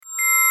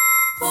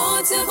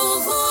Multiple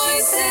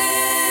voices.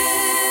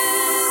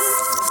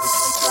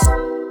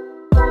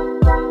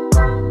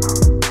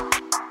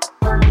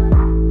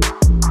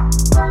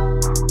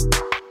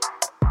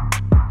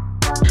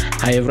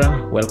 Hi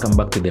everyone, welcome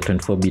back to the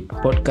 24-Bit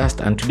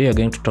podcast, and today we're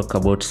going to talk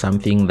about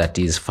something that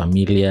is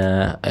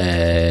familiar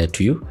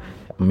to you.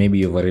 Maybe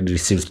you've already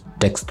received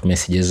text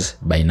messages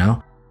by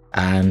now,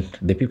 and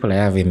the people I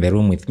have in the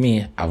room with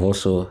me have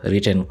also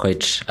written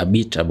quite a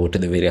bit about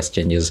the various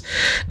changes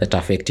that are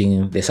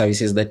affecting the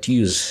services that you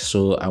use.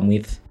 So I'm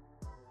with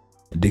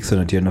Dixon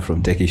Otieno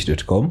from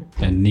techish.com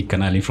and Nick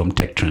Canali from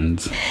Tech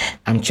Trends.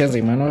 I'm Chaz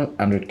Emmanuel,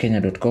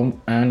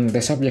 androidkenya.com, and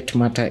the subject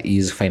matter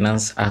is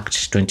Finance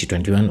Act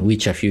 2021,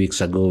 which a few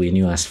weeks ago we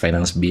knew as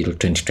Finance Bill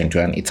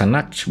 2021. It's an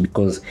act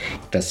because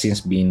it has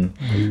since been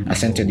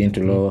assented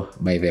into law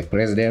by the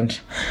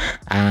president,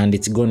 and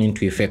it's gone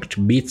into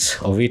effect.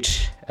 Bits of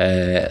it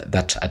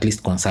that at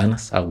least concern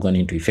us have gone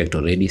into effect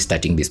already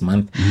starting this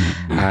month,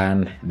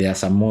 and there are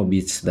some more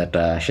bits that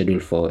are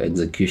scheduled for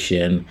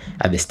execution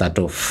at the start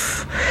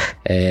of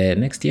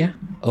next year,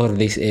 or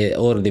they've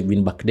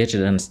been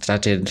backdated and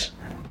started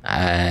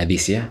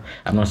this year.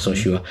 I'm not so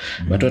sure,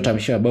 but what I'm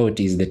sure about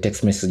is the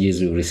text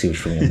messages we received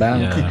from your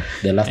bank.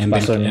 The last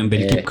person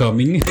they keep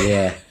coming.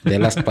 The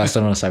last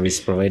person or service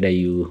provider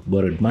you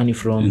borrowed money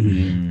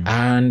from,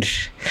 and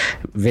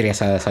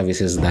various other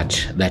services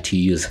that you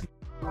use.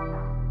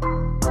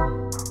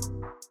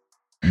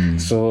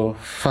 So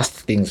first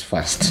things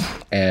first,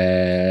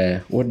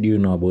 what do you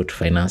know about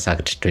Finance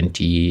Act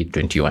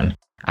 2021,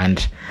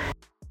 and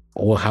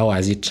how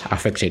has it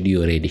affected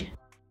you already?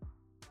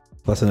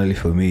 Personally,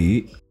 for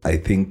me, I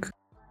think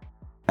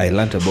I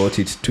learned about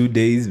it 2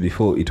 days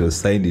before it was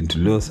signed into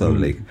law. So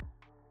I'm like,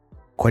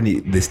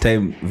 kwani this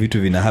time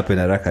vitu vina happen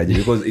haraka,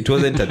 because it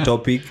wasn't a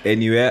topic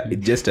anywhere.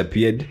 It just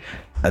appeared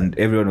and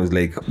everyone was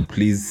like,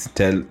 please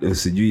tell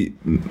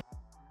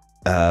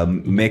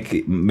make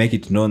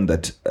it known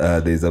that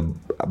there's a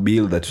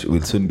bill that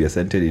will soon be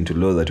assented into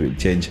law that will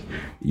change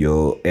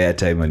your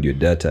airtime and your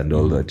data and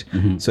all that.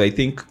 So I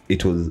think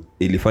it was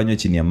ilifanywa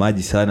chini ya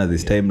maji sana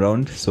this time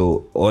round.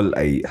 So all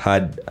I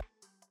had,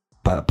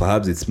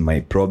 perhaps it's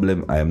my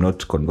problem, I am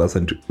not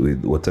conversant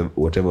with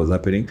whatever was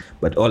happening,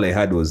 but all I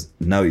had was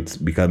now it's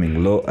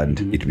becoming law,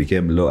 and it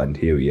became law, and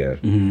here we are.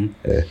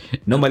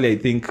 Normally I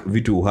think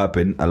vitu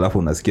happen alafu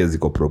unasikia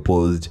ziko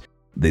proposed,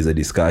 there's a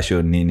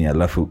discussion nini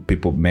alafu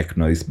people make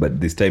noise, but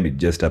this time it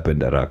just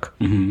happened haraka.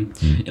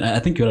 I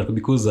think you're right,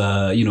 because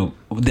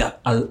there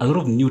are a lot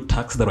of new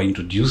tax that were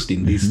introduced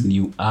in this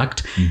new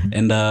act,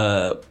 and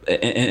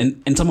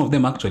some of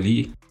them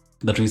actually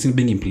that we're seeing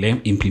being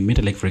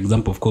implemented, like for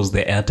example, of course,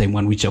 the airtime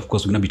one, which of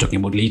course we're going to be talking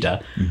about later,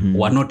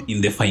 were not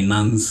in the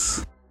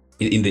finance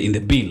in the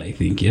bill, I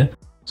think.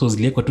 So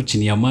ziliekwa tu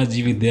chini ya maji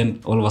hivi, then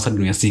all of a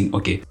sudden we are seeing,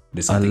 okay,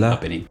 there's something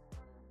happening.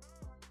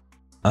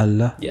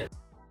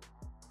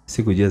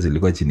 Sikujua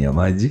zilikuwa chini ya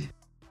maji.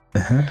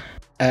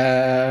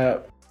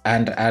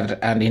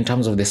 And in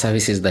terms of the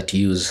services that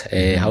you use,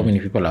 how many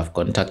people have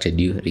contacted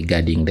you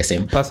regarding the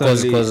same?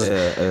 Personally, because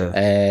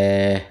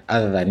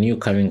other than you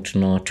coming to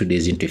know 2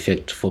 days into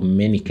effect, for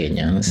many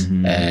Kenyans,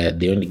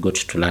 they only got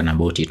to learn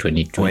about it when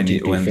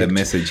the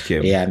message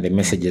came. Yeah, and the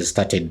messages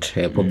started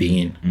popping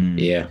in.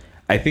 Yeah,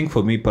 I think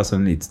for me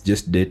personally, it's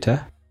just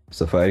data.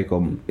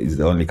 Safaricom is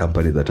the only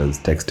company that has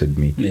texted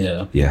me.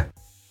 Yeah.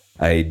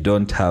 I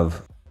don't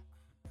have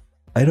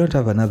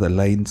another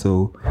line,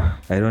 so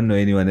I don't know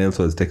anyone else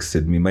who has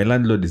texted me. My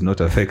landlord is not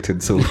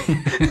affected, so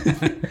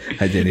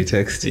I didn't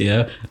text.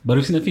 Yeah, but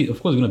we've seen a few,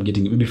 of course, you're going to be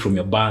getting maybe from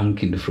your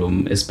bank, and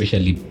from,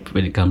 especially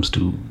when it comes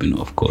to,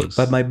 of course.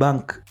 But my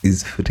bank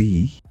is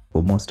free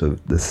for most of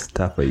the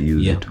stuff I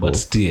use. Yeah, but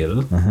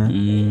still,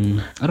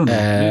 I don't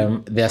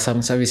know. There are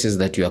some services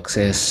that you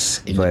access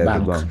in via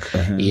the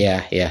bank.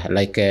 Yeah.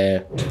 Like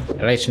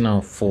right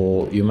now,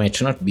 you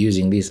might not be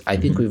using this. I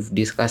think we've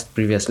discussed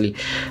previously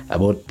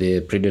about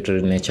the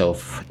predatory nature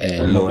of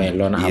mobile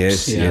loan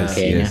apps in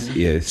Kenya.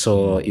 Yes.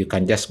 So you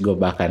can just go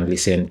back and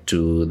listen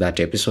to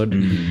that episode.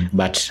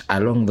 But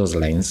along those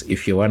lines,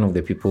 if you're one of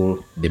the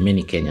people, the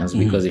many Kenyans,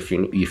 because if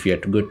you are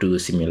to go to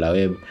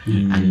SimilarWeb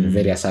and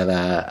various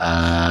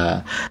other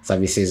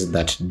services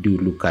that do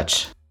look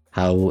at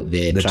how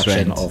the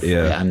traction trends, of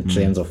and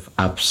trends of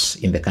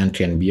apps in the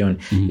country and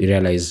beyond, you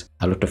realize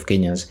a lot of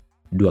Kenyans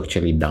do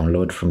actually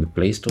download from the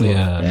Play Store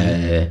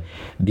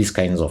these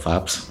kinds of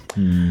apps,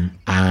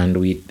 and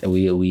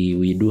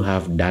we do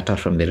have data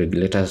from the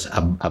regulators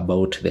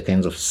about the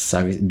kinds of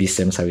these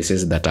same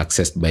services that are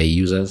accessed by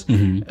users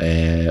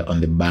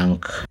on the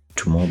bank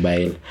to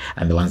mobile,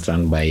 and the ones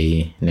run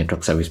by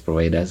network service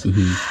providers.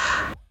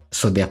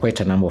 So there are quite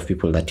a number of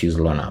people that use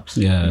loan apps,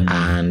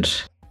 and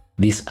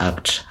this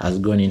act has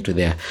gone into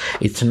there.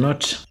 It's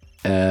not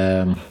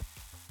the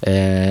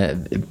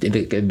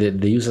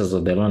users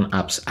of the loan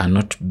apps are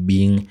not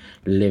being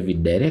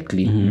levied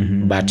directly,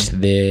 but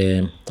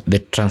the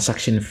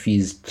transaction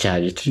fees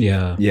charged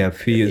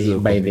fees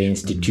by the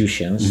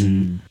institutions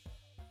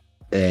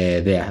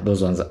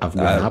those ones have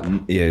gone up.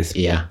 Yes.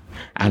 Yeah,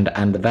 and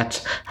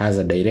that has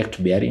a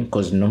direct bearing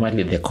because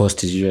normally the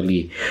cost is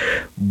usually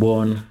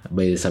borne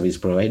by the service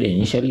provider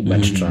initially,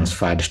 but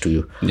transferred to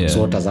you. Yeah.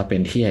 So what has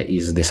happened here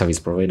is the service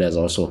provider is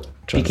also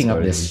picking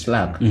up the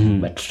slack,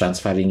 but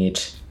transferring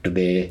it to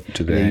the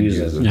end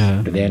users, users.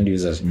 Yeah. to the end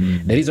users.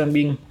 The reason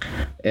being,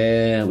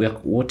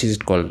 what is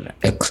it called?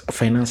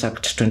 Finance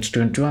Act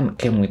 2021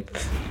 came with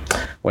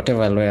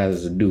whatever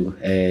lawyers do,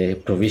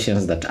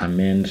 provisions that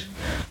amend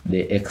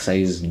the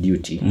Excise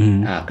Duty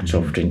Act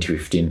of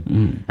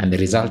 2015, and the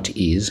result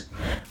is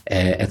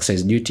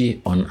excise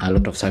duty on a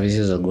lot of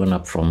services has gone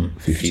up from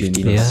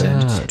 15%.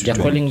 Yeah. They're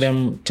calling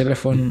them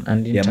telephone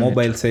and internet.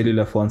 Mobile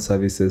cellular phone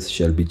services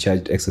shall be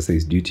charged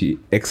excise duty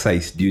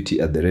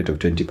at the rate of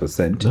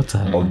 20% That's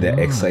of their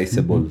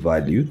excisable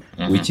value,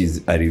 which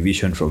is a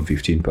revision from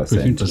 15%.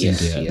 15%,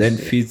 Yes, yeah. yes. Then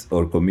fees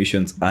or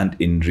commissions earned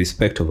in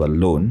respect of a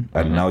loan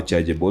are now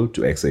chargeable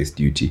to excise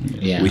duty,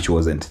 Yeah. which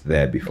wasn't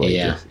there before.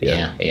 Yeah.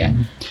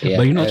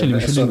 But you know, actually, we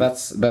so shouldn't-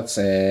 that's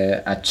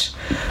at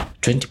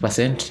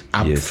 20%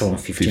 up Yes, from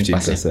 15%.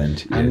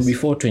 15%, And yes.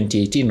 before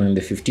 2018, when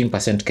the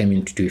 15% came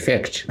into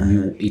effect,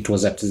 it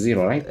was at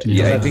zero, right?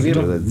 Yeah, it I was think at it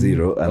zero, was at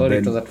zero, and or then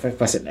it was at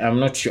 5%. I'm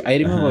not sure. I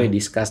remember we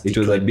discussed it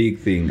was a when- big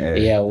thing.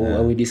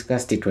 we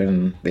discussed it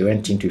when they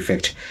went into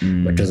effect,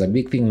 but it was a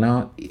big thing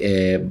now.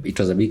 It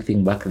was a big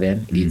thing back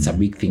then. It's a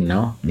big thing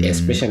now,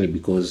 especially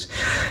because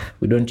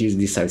we don't use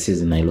these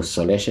services in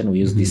isolation. We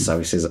use these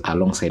services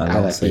alongside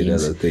other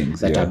things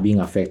that yeah. are being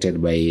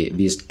affected by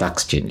these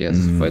tax changes.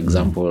 For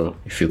example,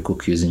 if you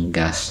cook using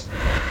gas,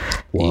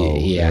 Wow.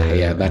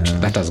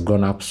 that has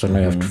gone up. So now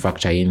you have to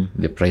factor in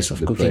the price of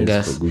cooking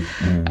price gas for good-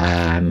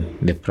 and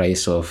the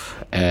price of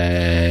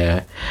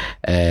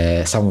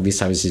some of these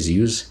services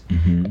you use.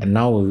 And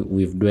now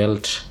we've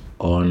dwelt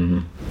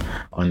on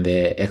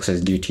the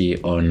excise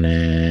duty on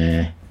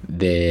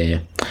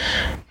the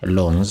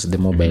loans, the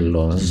mobile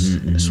loans.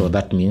 So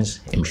that means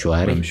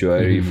Mshwari.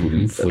 Mshwari,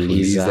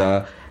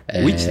 Fuliza,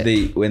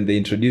 which when they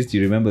introduced,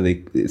 you remember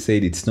they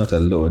said it's not a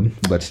loan,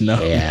 but now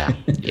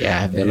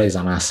The law is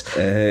on us.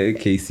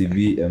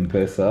 KCB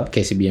M-Pesa.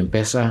 KCB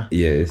M-Pesa,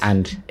 Yes.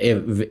 and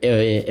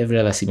every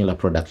other similar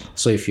product.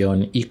 So if you're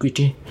on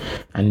Equity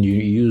and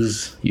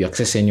you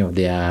access any of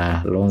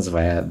their loans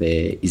via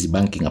the Easy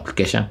Banking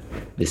application,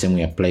 the same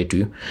we apply to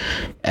you.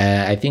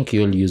 I think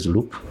you'll use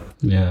Loop.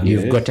 Yeah.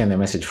 You've gotten the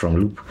message from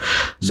Loop.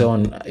 So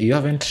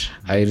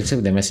I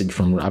received the message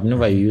from Loop. I've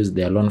never used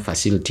their loan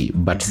facility,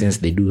 but since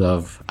they do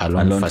have a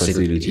loan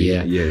facility,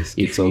 yes,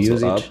 if it's you also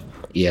use up. it,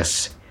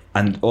 yes.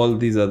 And all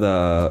these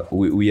other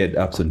weird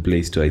apps on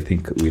Play Store, I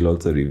think we'll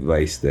also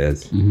revise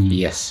theirs.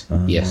 Yes.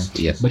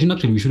 But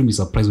actually, we shouldn't be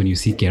surprised when you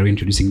see KRA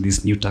introducing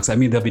this new tax. I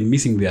mean, they've been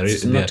missing their.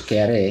 It's not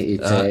KRA,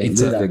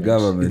 it's the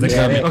government. The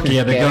government. Okay,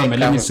 yeah, the government.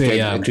 Let me comes say,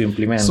 to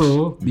implement.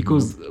 So,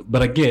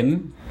 but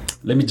again,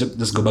 let me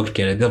just go back to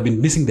KRA. They've been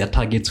missing their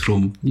targets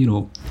from,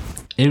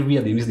 every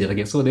year they miss their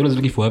targets. So they're always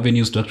looking for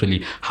avenues to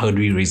actually, how do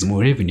we raise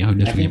more revenue? How do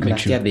we I actually think make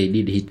last year sure they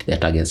did hit their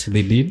targets.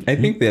 they did? I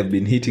think they have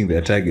been hitting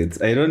their targets.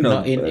 I don't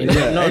know. In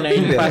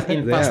They past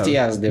have.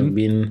 years they've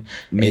been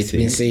it's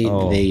been Missing.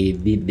 said they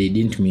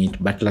didn't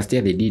meet, but last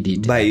year they did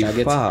hit By their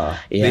targets. far.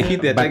 Yeah. They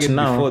hit their But target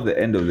now, before the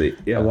end of the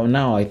year. Well,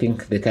 now I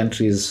think the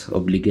country's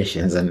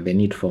obligations and the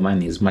need for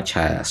money is much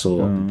higher.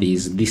 So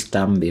this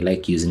term they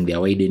like using,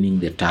 they're widening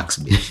the tax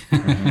base.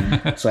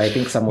 So I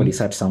think somebody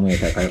sat somewhere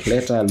with a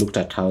calculator, looked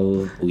at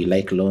how we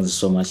like loans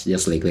so much,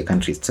 just like the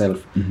country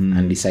itself,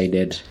 and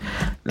decided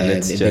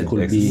Let's there charge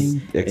could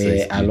be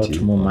excise a lot duty.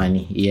 more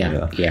money.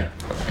 Yeah.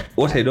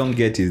 What I don't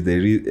get is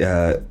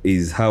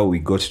is how we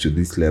got to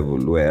this level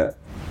where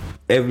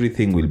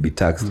everything will be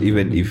taxed,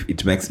 even if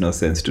it makes no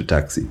sense to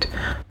tax it.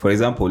 For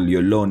example,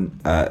 your loan,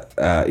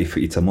 if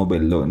it's a mobile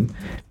loan,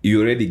 you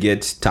already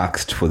get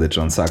taxed for the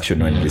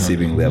transaction when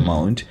receiving the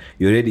amount.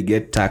 You already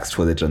get taxed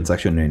for the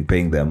transaction when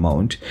paying the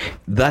amount.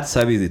 That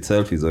service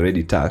itself is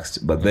already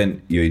taxed, but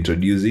then you're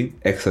introducing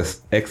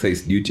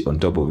excise duty on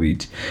top of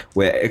it,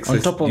 where excess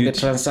On top of the duty-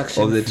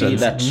 transaction of the fee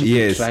that you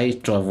yes, try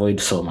to avoid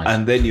so much.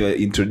 and then you're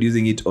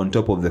introducing it on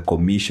top of the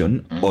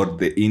commission or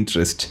the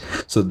interest.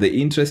 So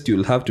the interest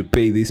you'll have to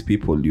pay these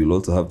people, you'll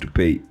also have to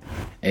pay.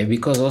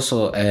 Because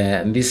also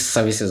these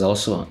services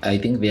also, I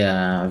think they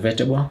are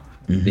vetable.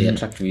 They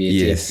attract VAT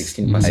Yes. at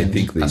 16%. I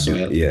think they as do,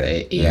 well.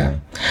 yeah.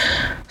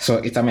 So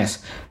it's a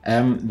mess.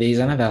 There is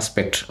another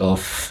aspect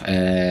of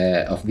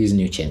these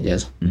new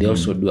changes. They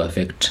also do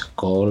affect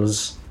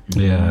calls,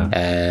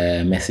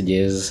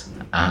 messages,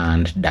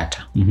 and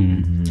data.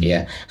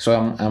 Yeah. So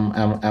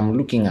I'm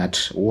looking at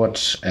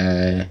what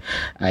I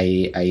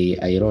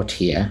wrote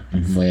here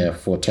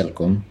for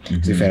Telcom.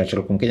 So if you're a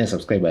Telcom Kenya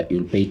subscriber,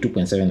 you'll pay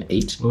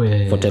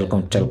 2.78 for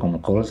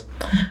Telcom calls,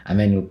 and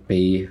then you'll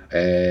pay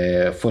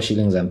 4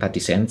 shillings and 30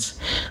 cents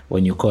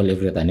when you call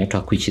every other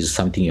network, which is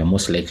something you're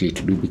most likely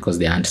to do because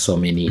there aren't so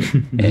many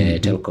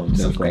Telcom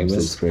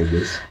subscribers.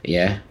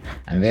 Yeah.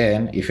 And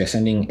then if you're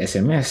sending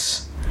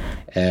SMS,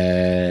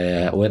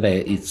 whether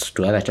it's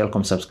to other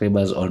Telcom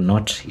subscribers or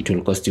not, it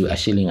will cost you 1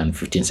 shilling and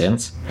 15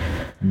 cents.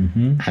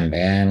 And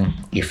then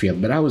if you're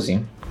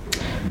browsing,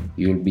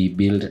 you'll be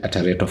billed at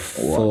a rate of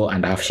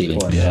 4.5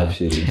 shillings. 4.5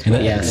 shillings. And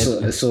that- Yeah,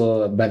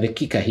 so but the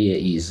kicker here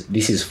is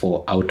this is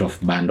for out of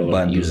bundle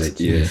Bundles,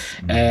 usage. yes.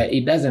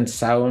 It doesn't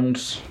sound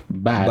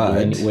bad,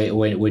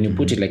 when you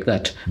put it like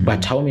that,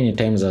 but how many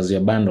times has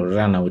your bundle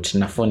run out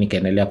na phone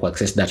ikaendelea ku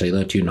access data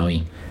without you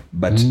knowing?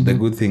 But the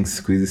good thing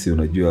siku hizi si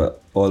unajua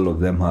all of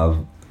them have,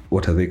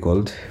 what are they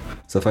called?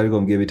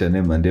 Safaricom gave it a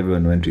name and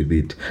everyone went with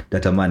it.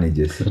 Data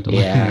managers.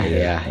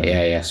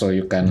 Yeah. So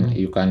you can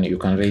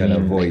really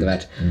avoid. like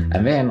that.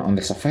 And then on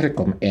the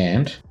Safaricom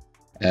end,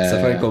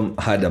 Safaricom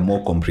had a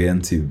more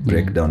comprehensive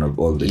breakdown of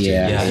all the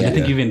Yeah. changes. And I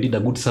think you even did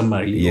a good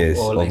summary Yes,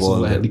 of all. of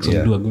all I think so.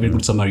 them, Do a very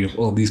good summary of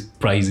all these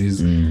prices.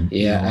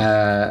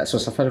 so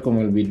Safaricom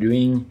will be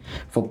doing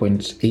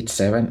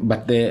 4.87,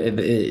 but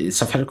the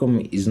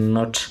Safaricom is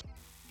not.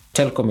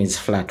 Telcom is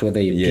flat,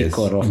 whether you Yes. peak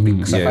or off peak.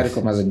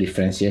 Safaricom Yes. has a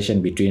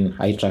differentiation between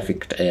high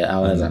traffic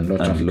hours and low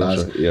traffic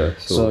hours.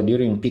 So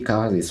during peak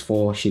hours it's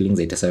 4 shillings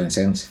 87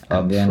 cents,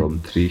 Up and then from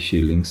 3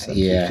 shillings and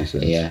 50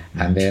 cents.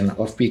 and then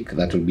off peak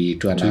that will be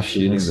 2.5 2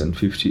 shillings and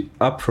 50,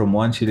 up from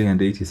 1 shilling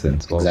and 80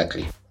 cents. Wow.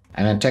 exactly.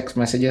 And then text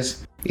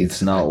messages,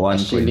 it's Now a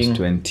shilling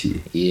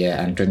 1.20.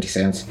 and 20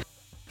 cents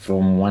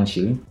from 1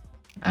 shilling.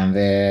 And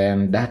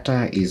then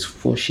data is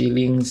 4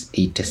 shillings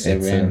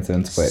 87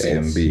 cents per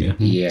MB.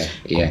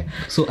 Yeah.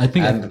 So I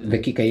think And the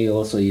kicker here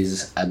also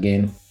is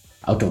again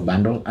out of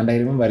bundle. And I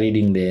remember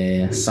reading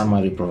the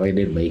summary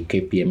provided by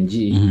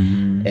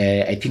KPMG.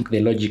 I think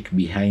the logic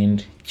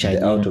behind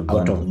charging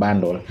out of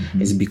bundle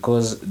is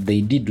because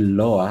they did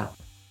lower,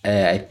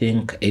 I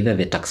think, either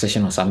the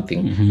taxation or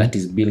something that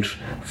is built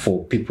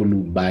for people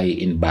who buy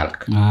in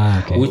bulk,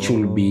 which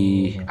will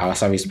be our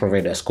service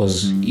providers,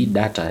 because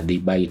e-data, they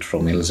buy it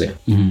from elsewhere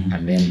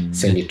and then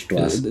sell it to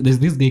us. there's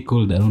this guy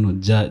called, I don't know,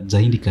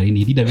 Jahindi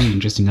Karini. He did a very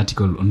interesting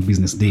article on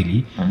Business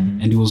Daily,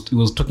 and he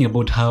was talking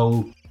about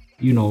how,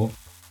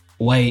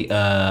 why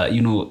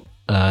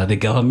the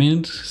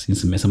government,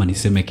 since nimesema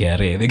niseme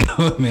KRA, the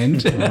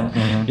government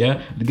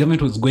the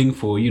government was going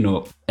for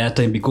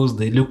airtime because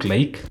they look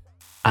like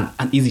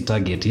an easy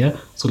target.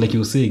 So like you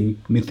were saying,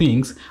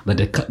 methinks that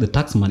the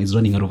taxman is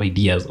running out of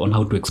ideas on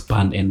how to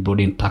expand and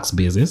broaden tax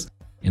bases,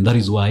 and that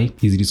is why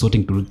he's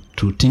resorting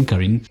to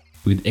tinkering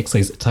with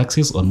excise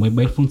taxes on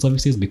mobile phone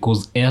services,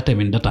 because airtime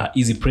and data are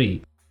easy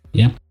prey.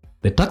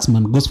 The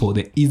taxman goes for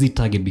the easy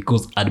target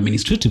because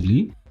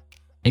administratively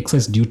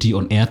excise duty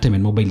on airtime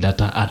and mobile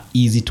data are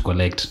easy to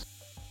collect,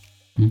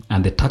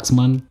 and the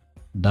taxman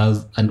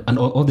does, and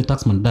all the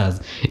taxman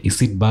does is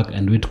sit back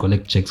and wait to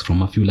collect checks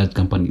from a few large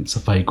companies,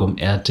 Safaricom,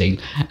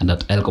 Airtel, and at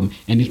Elcom.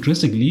 And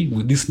interestingly,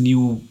 with these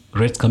new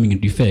rates coming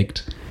into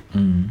effect,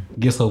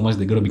 guess how much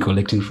they're going to be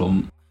collecting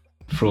from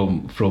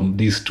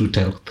these three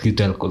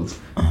telcos.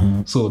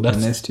 So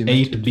that's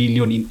 8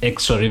 billion in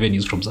extra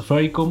revenues from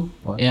Safaricom,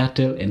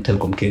 Airtel, and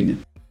Telcom Kenya.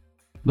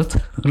 That's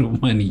a lot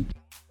of money.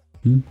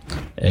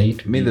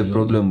 8 Me, the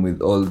problem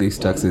with all these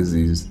taxes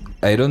is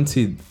I don't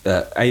see.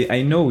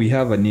 I know we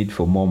have a need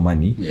for more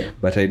money,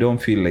 but I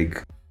don't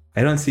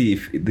see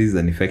if this is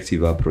an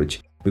effective approach,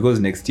 because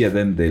next year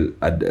then they'll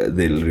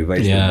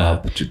revise them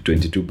up to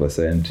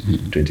 22%,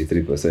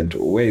 23%.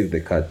 Where is the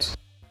cut?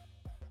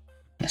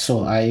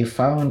 So I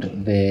found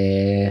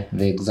the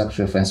exact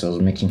reference I was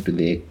making to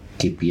the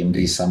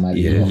KPMG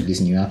summary of this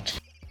new act.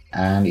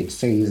 And it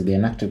says the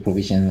enacted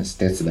provision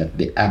states that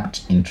the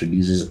act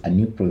introduces a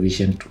new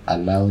provision to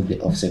allow the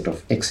offset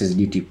of excess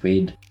duty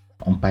paid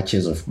on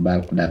purchase of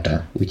bulk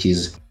data, which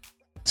is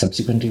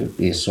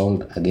subsequently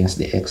sold against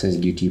the excess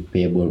duty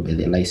payable by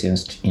the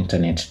licensed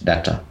internet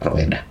data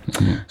provider.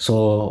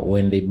 So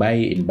when they buy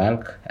in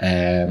bulk,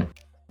 they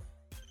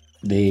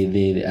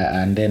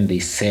and then they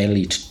sell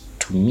it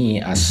to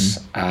me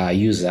as a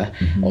user.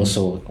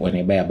 Also, when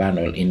I buy a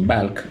bundle in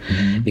bulk,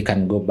 they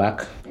can go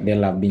back.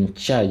 They'll have been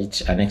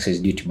charged an excess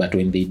duty, but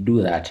when they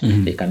do that,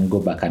 they can go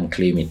back and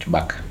claim it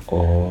back.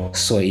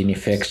 So in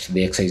effect,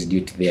 the excess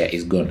duty there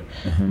is gone.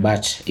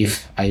 But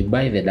if I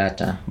buy the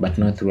data, but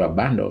not through a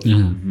bundle,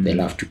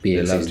 they'll have to pay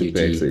excess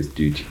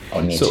duty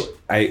on it. So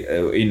I,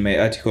 in my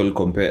article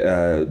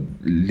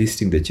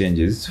listing the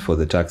changes for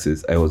the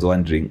taxes, I was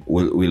wondering,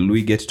 will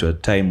we get to a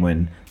time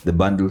when the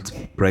bundled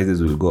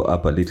prices will go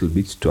up a little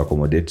bit to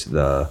accommodate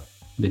the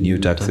new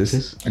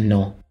taxes?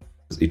 No.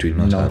 It will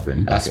not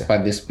happen. As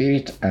per the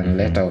spirit and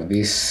letter of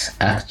this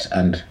act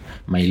and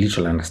my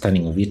little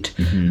understanding of it,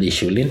 they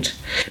shouldn't.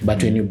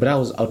 But when you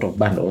browse out of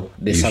bundle,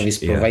 the service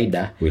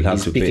provider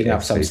is picking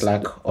up some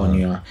slack on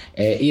your...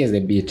 here's the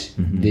bit.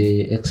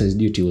 The excess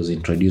duty was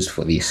introduced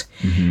for this.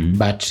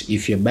 But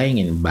if you're buying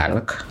in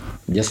bulk,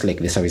 just like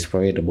the service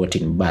provider bought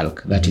in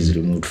bulk, that is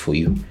removed for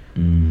you.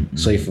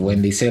 So if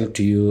when they sell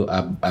to you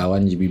a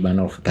 1 GB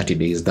bundle for 30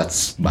 days,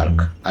 that's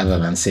bulk, other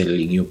than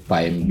selling you per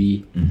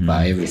MB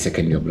per every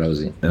second you're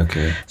browsing.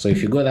 So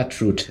if you go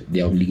that route,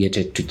 they're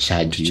obligated to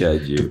charge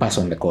you to pass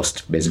on the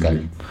cost,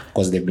 basically,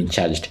 because they've been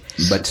charged.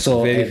 But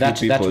so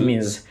that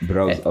means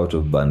browse out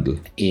of bundle.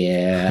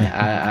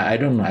 I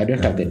don't know. I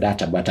don't have the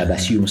data, but I'd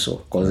assume so,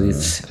 because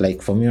it's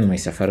like for me on my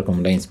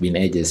Safaricom line, it's been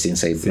ages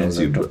since I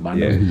browsed out of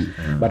bundle.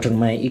 But on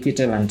my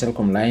Equitel and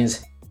Telcom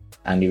lines,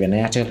 and even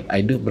Airtel,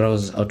 I do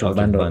browse out of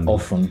bundle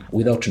often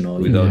without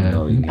knowing.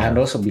 knowing. And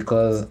also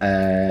because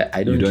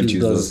I don't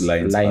use those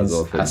lines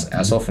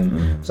as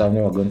often. So I've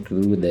never gone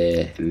through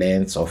the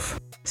lengths of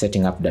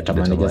setting up data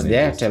managers. The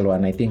Airtel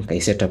one, I think I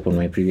set up on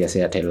my previous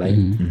Airtel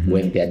line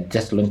when they had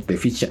just launched the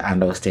feature,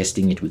 and I was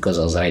testing it because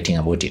I was writing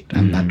about it,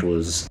 and that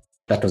was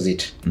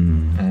it.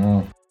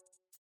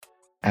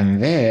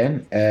 And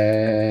then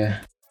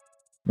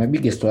my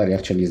biggest worry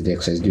actually is the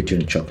excise duty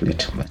on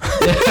chocolate, but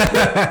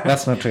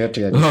that's not what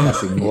we are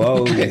discussing.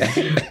 Wow.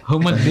 How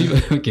much do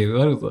you, okay,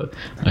 what is that?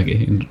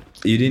 Okay.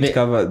 You didn't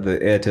cover the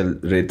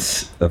Airtel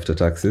rates after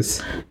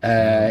taxes.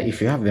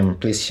 If you have them,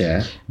 please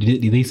share.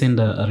 Did they send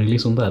a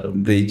release on that?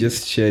 They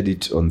just shared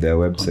it on their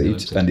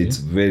website, and it's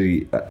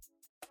very,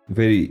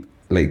 very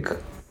like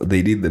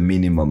they did the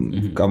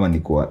minimum. Kama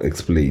nikuwa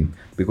explain,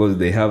 because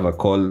they have a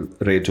call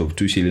rate of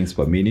 2 shillings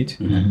per minute.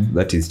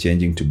 That is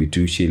changing to be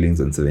 2 shillings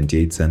and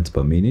 78 cents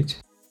per minute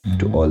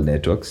to all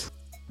networks.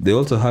 They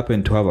also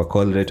happen to have a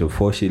call rate of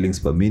 4 shillings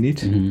per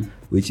minute,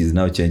 which is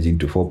now changing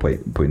to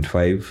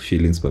 4.5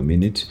 shillings per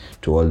minute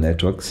to all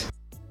networks.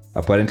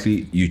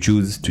 Apparently, you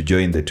choose to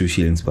join the 2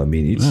 shillings per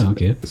minute. Oh,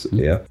 okay. So,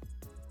 yeah.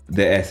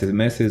 The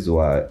SMSs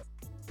were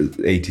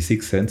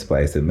 86 cents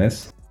per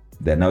SMS.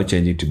 They're now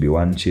changing to be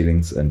 1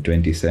 shillings and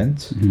 20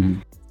 cents.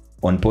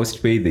 On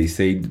postpay, they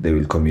said they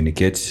will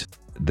communicate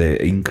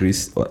the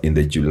increase in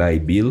the July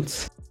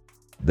bills.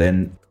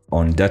 Then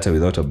on data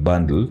without a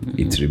bundle,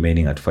 it's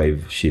remaining at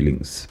 5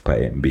 shillings per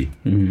MB.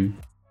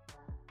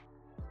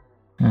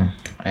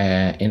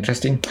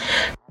 Interesting.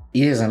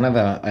 Here's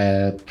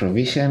another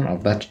provision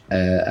of that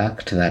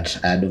act that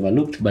I had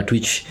overlooked, but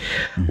which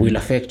will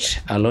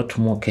affect a lot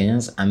more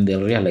Kenyans, and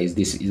they'll realize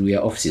this. We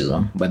are off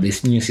season, but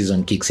this new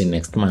season kicks in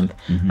next month,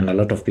 and a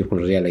lot of people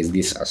realize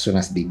this as soon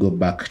as they go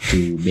back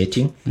to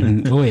betting.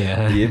 Oh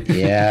yeah.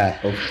 Yeah.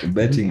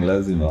 Betting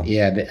lazima.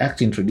 Yeah, the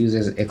act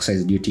introduces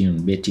excise duty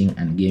on betting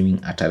and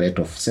gaming at a rate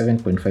of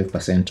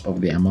 7.5%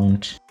 of the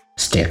amount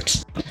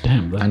staked,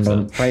 Damn, and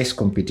on price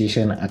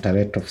competition at a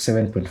rate of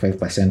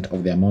 7.5%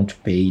 of the amount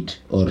paid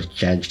or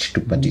charged to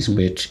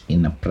participate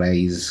in a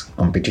prize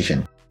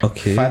competition.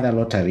 Okay. Further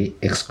lottery,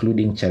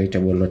 excluding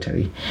charitable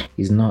lottery,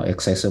 is now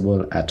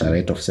accessible at a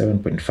rate of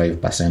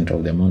 7.5%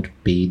 of the amount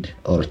paid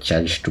or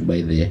charged to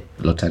buy the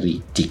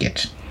lottery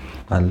ticket.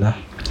 Allah.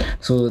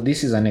 So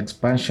this is an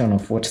expansion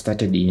of what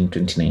started in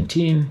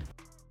 2019.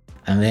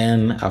 And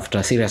then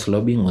after serious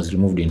lobbying was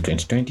removed in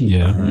 2020,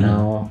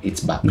 now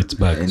it's back.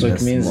 So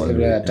it means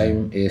every other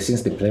time,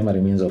 since the primary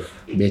means of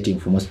betting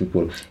for most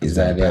people is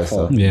via their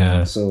phone.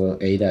 Yeah. So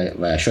either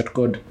via short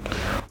code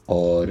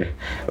or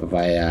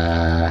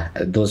via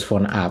those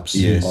phone apps,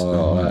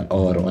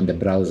 or on the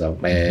browser,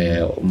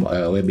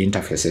 web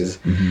interfaces.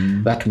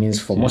 That means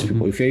for most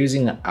people, if you're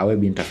using a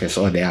web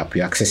interface or the app,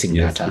 you're accessing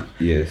data.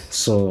 Yes.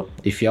 So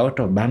if you're out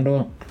of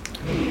bundle,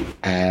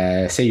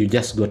 say you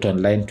just got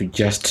online to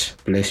just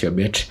place your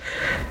bet,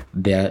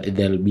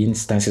 there'll be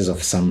instances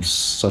of some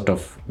sort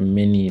of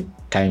many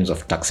times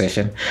of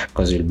taxation,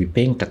 because you'll be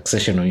paying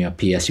taxation on your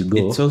P as you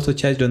go. It's also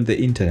charged on the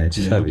internet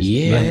service.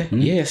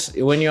 Yes.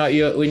 When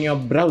you're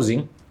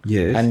browsing,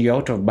 and you're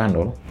out of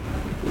bundle,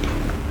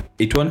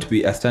 it won't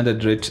be a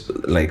standard rate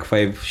like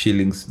 5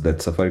 shillings that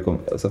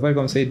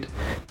Safaricom said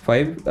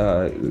 5.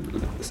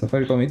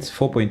 Safaricom, it's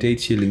 4.8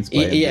 shillings per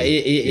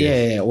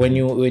MB.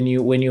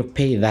 When you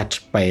pay that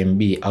per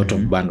MB out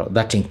of bundle,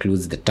 that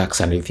includes the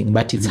tax and everything,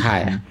 but it's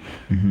higher.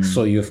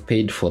 So you've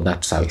paid for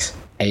that service.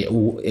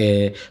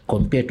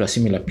 Compared to a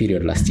similar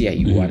period last year,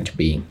 you weren't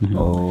paying.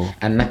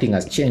 And nothing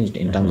has changed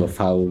in terms of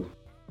how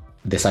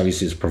the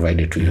service is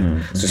provided to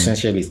you. So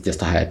essentially, it's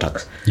just a higher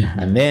tax.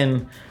 And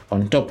then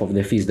on top of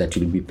the fees that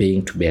you'll be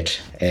paying to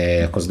bet,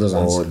 because those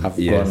ones have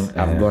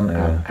gone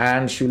up.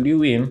 And should you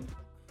win,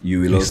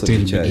 you will also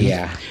be charged.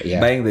 Yeah.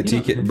 Buying the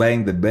ticket,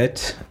 buying the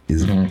bet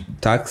is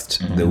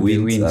taxed. The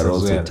wins are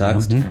also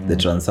taxed. The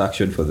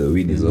transaction for the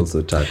win is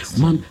also taxed.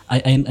 Man,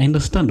 I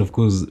understand, of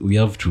course, we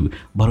have to,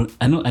 but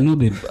I know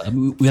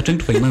we are trying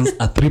to finance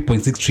a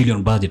 3.6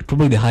 trillion budget,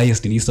 probably the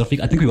highest in East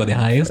Africa. I think we were the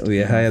highest.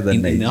 We are higher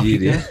than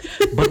Nigeria.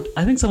 But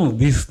I think some of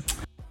these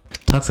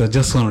taxes are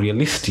just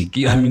unrealistic.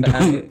 I mean,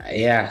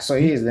 so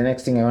here's the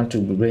next thing I want to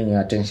bring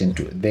your attention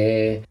to.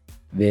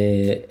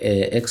 The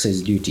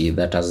excise duty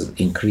that has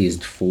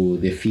increased for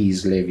the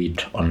fees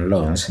levied on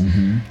loans.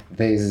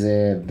 There's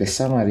the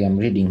summary I'm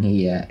reading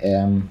here.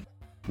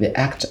 The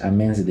Act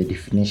amends the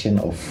definition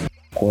of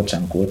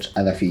quote-unquote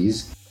other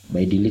fees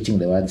by deleting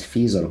the words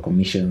fees or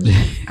commissions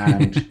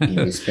and in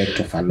respect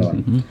of a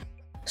loan.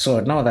 So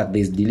now that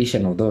there's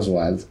deletion of those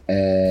words,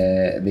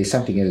 there's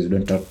something else we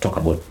don't talk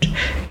about.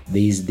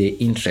 There is the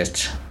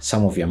interest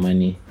some of your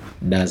money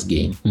does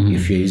gain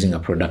if you're using a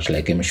product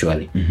like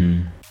M-Shwari.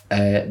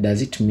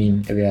 Does it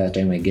mean every other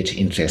time I get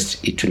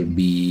interest, it will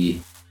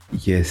be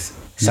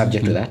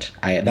subject to that?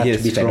 That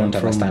bit I don't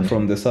understand.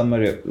 From the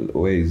summary,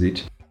 where is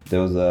it?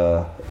 There was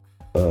a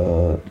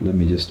let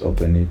me just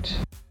open it.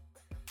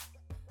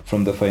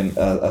 from the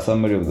a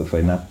summary of the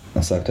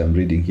Finance Act I'm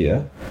reading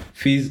here,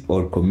 fees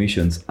or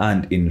commissions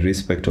earned in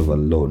respect of a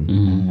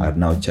loan are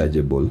now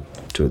chargeable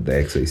to the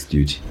excise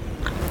duty.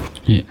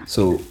 Yeah.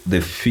 So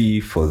the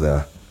fee for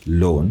the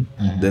loan,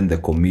 then the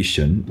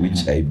commission,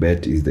 which I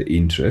bet is the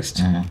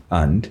interest,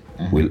 and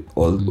will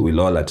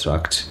all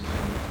attract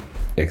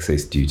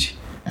excise duty.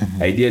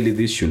 Ideally,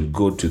 this should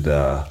go to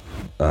the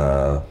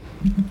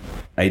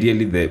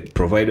ideally the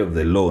provider of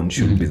the loan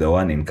should be the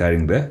one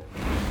incurring the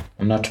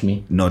Not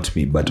me. not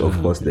me, but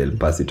of course they'll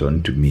pass it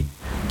on to me.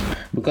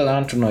 Because I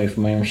want to know if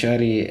my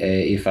mshwari,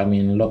 if I'm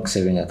in lock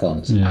saving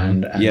accounts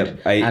and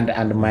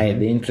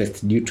the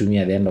interest due to me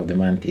at the end of the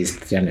month is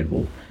 300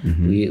 bob.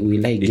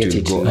 Will I get will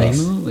it? go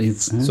Nice. No,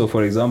 it's So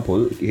for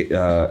example,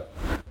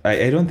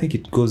 I don't think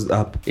it goes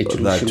up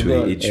that way.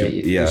 Go, It should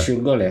it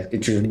should go less.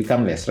 It should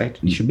become less, right?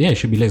 it should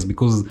be less,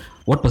 because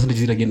what percentage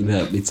is it again?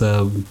 It's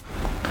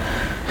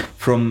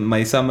From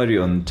my summary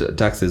on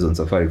taxes on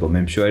Safaricom,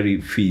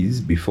 Mshwari fees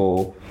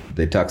before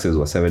the taxes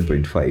were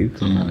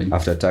 7.5.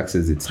 After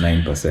taxes, it's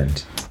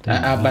 9%.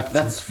 But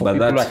that's for But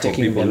people who are that's for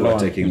taking people the who are loan.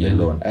 taking the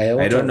loan.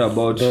 I don't know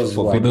about those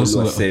for who are- people those who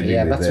are who are- saving.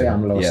 Yeah, with that's them. where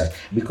I'm lost. Yeah.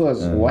 Because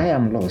why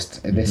I'm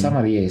lost, the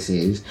summary here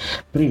says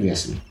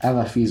previously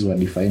other fees were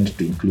defined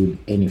to include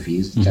any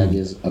fees,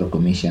 charges, or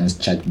commissions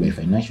charged by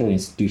financial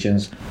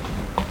institutions.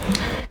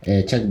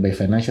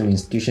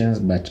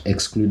 But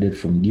excluded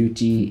from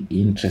duty,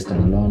 interest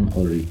on loan,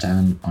 or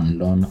return on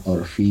loan,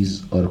 or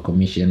fees or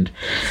commissioned,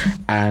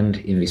 and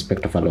in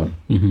respect of a loan.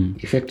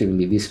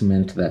 Effectively, this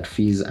meant that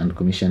fees and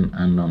commission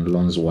earned on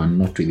loans were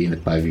not within the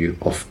purview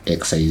of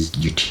excise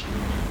duty.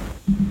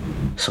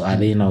 So are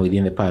they now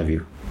within the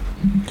purview?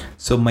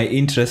 So my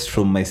interest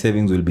from my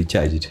savings will be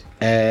charged.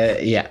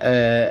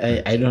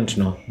 I don't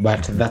know,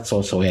 but that's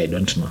also where I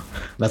don't know.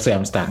 That's where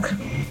I'm stuck.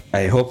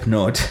 I hope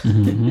not.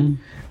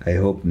 I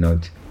hope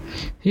not.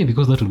 yeah,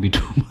 because that would be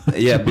too much.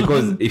 Yeah,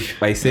 because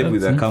if I save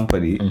with a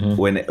company,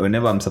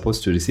 whenever I'm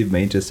supposed to receive my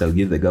interest, I'll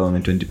give the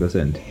government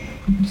 20%.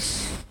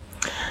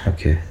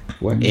 Okay.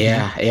 What?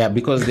 Yeah,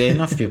 because there are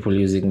enough people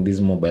using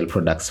these mobile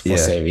products for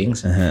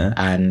savings,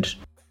 and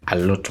a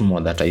lot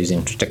more that are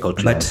using to take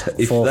out loans. But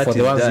if For that the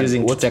is ones done,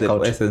 using to what's take the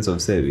out, essence of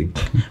saving?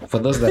 for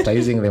those that are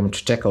using them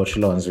to take out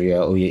loans,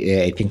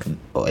 I think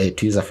to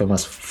use a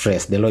famous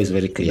phrase, the law is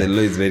very clear. The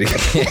law is very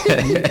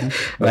clear.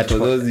 But for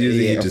those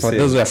using it to for save,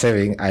 those who are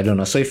saving, I don't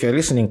know. So if you're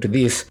listening to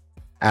this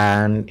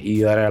and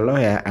you are a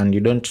lawyer and you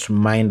don't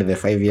mind the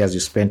 5 years you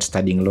spent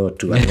studying law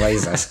to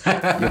advise us,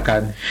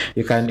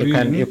 you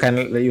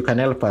can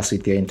help us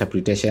with your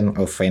interpretation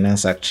of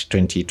Finance Act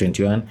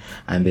 2021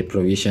 and the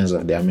provisions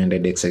of the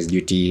amended Excise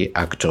Duty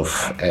Act of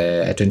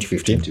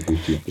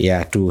 2015.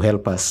 Yeah, to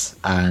help us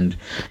and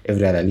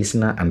every other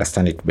listener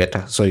understand it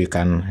better. So you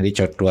can reach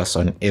out to us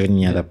on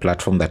any other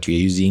platform that you're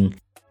using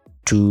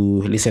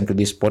to listen to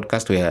this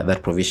podcast where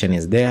that provision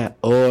is there,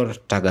 or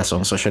tag us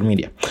on social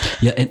media.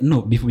 Yeah, and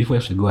no, before I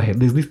actually go ahead,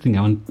 there's this thing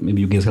I want,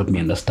 maybe you guys help me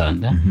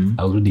understand.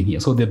 I was reading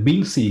here. So the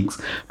bill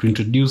seeks to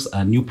introduce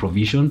a new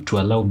provision to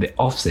allow the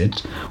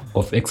offset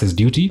of excess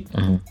duty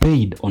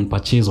paid on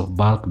purchase of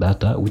bulk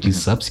data, which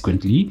is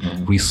subsequently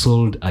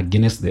resold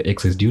against the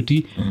excess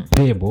duty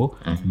payable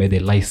by the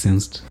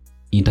licensed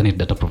internet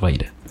data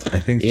provider. I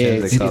think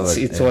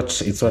It's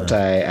what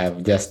I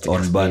have just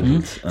on explained.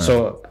 bundles.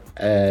 So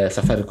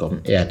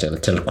Safaricom, Airtel,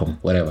 Telecom,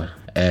 whatever,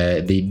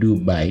 they do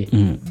buy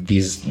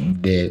these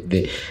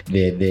the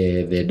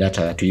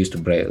data that we used to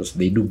browse.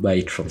 They do buy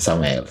it from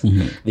somewhere else.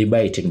 They buy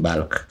it in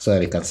bulk so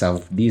that they can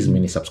serve these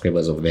many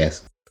subscribers of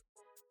theirs.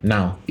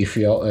 Now, if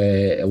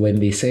you're when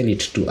they sell it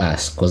to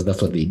us, because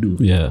that's what they do,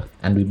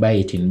 and we buy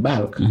it in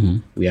bulk,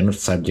 we are not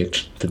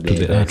subject to the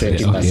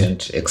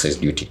 20% excess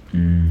duty.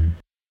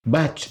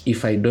 But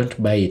if I don't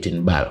buy it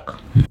in bulk,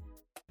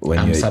 when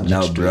I'm you're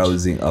now subject to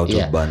browsing out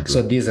of bundle.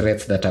 So these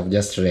rates that I've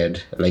just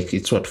read, like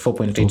it's what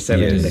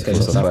 4.87 in the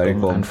case of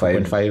Safaricom, and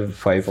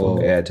 4.5 for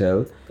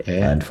Airtel,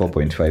 and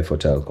 4.5 for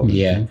Telcom.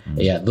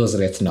 Yeah, those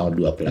rates now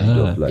do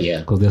apply.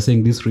 Yeah, because they're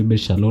saying this rebate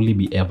shall only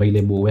be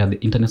available where the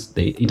internet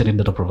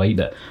data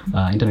provider,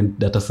 internet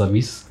data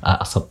service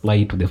are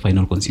supplied to the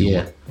final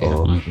consumer.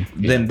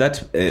 Then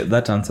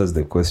that answers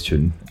the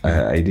question.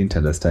 I didn't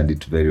understand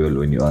it very well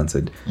when you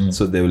answered.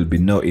 So there will be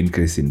no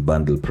increase in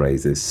bundle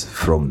prices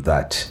from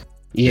that.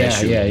 There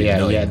should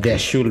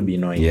be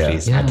no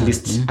increase, at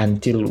least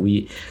until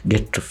we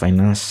get to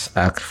Financial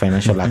Act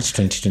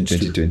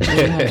 2022.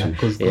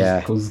 Because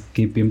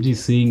KPMG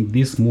is saying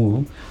this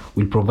move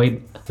will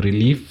provide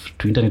relief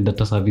to internet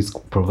data service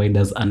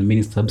providers and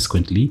may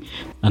subsequently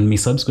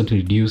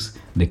reduce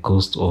the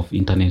cost of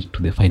internet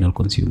to the final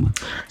consumer.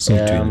 So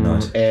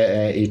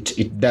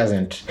it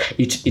doesn't.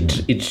 It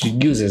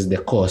reduces the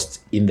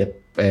cost in the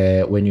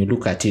when you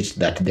look at it,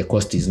 that the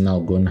cost is now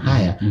gone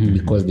higher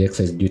because the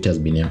excess duty has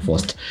been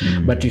enforced.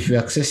 But if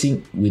you're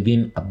accessing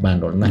within a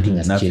bundle, nothing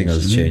has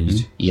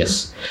changed.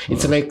 Yes,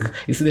 it's like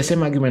it's the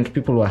same argument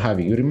people were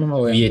having. You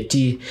remember when VAT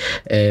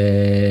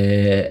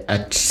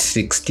at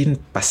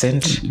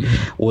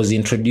 16% was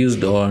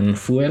introduced on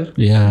fuel?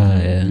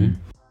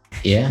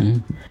 Yeah.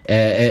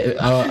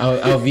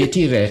 Our VAT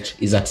rate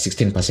is at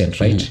 16%,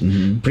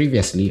 right?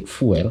 Previously,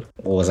 fuel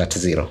was at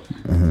 0.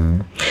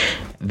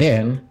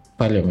 Then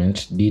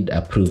Parliament did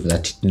approve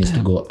that it needs to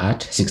go at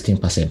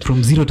 16%.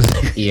 From 0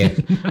 to Yeah,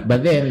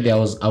 but then there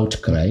was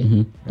outcry,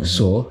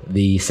 so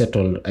they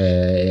settled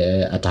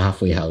at a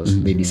halfway house.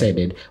 They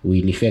decided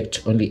we'll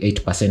effect only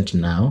 8%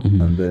 now,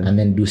 and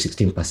then do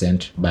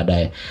 16%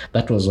 baadaye.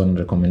 That was on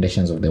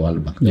recommendations of the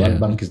World Bank. The World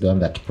Bank is the one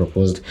that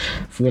proposed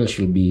fuel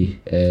should be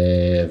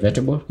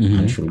vettable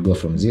and should go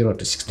from 0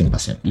 to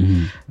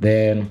 16%.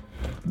 Then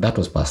that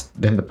was passed.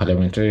 Then the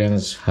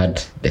parliamentarians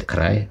had the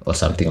cry or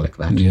something like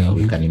that. Yeah.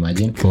 You can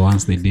imagine. for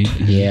once they did.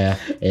 Yeah.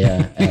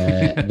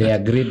 They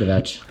agreed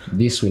that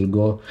this will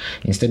go,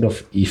 instead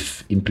of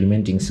if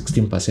implementing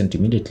 16%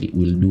 immediately,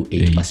 we'll do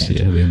 8%.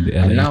 Yeah, then the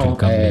And other now will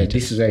come later.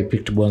 this is why I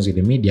picked bones with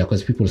the media,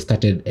 because people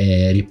started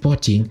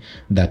reporting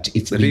that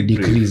it's been Reprieve.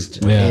 decreased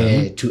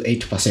Yeah. to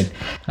 8%.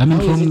 I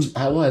mean,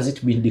 how has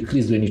it been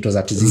decreased when it was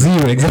at 0?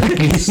 0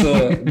 exactly.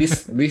 So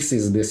this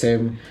is the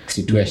same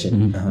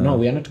situation. No,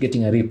 we are not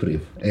getting a reprieve.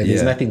 There's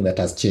Yeah. nothing that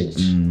has changed.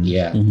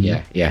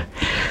 Yeah.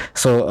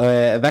 So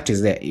that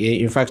is there.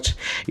 In fact,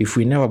 if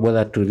we never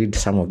bother to read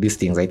some of these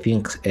things, I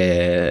think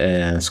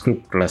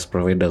scriptless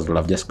providers will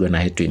have just gone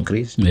ahead to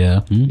increase.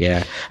 Yeah.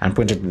 Yeah, and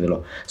pointed to the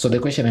law. So the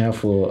question I have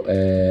for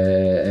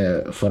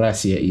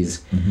us here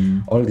is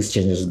all these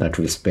changes that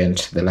we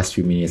spent the last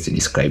few minutes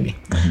describing,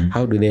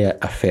 how do they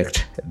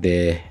affect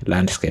the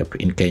landscape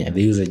in Kenya,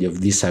 the usage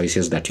of these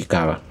services that we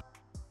cover?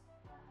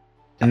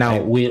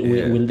 Now,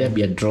 will there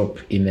be a drop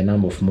in the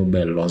number of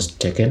mobile loans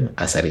taken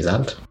as a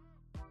result?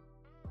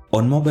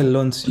 On mobile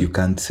loans, you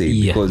can't say,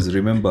 Yeah. because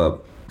remember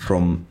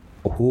from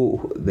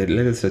who the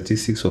latest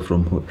statistics or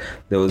from who,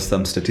 there was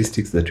some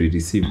statistics that we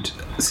received.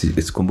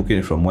 It's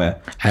convoking from where?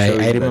 I Showing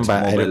that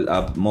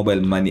remember-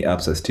 mobile money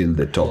apps are still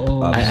the top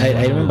apps.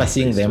 I remember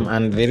seeing them,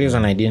 and the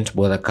reason I didn't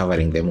bother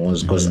covering them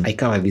was because I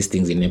covered these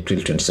things in April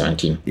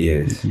 2017,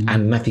 Yes.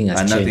 and nothing has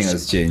changed. Nothing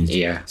has changed.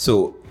 Yeah.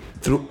 So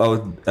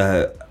throughout,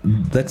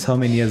 that's how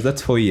many years?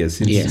 That's 4 years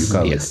since Yes, you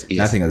covered. yes.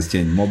 Nothing has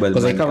changed. Mobile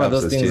Because I money covered apps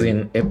those has things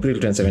changed. in April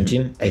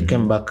 2017. I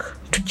came back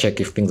to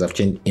check if things have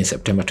changed in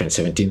September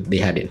 2017. They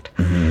hadn't.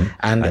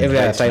 And every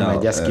right other time I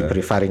now, just keep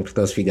referring to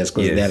those figures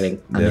because yes, they're an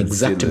they're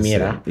exact still the same.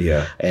 mirror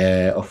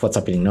Yeah. of what's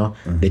happening now.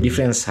 The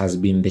difference has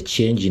been the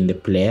change in the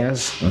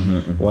players.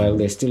 While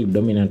they're still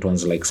dominant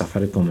ones like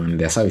Safaricom and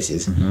their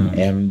services,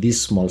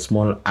 these small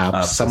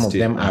apps, some are of still-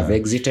 them have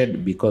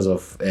exited because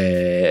of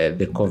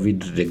the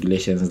COVID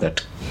regulations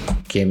that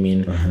came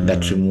in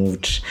that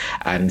removed,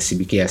 and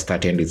CBK has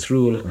started its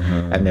rule,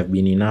 and there's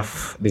been a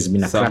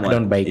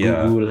crackdown by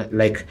Google.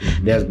 Like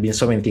there's been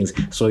so many things.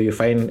 So you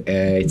find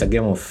it's a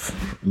game of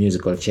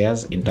musical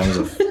chairs in terms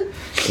of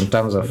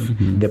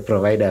the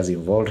providers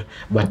involved,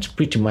 but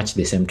pretty much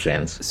the same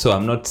trends. So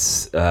I'm not.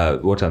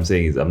 What I'm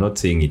saying is I'm not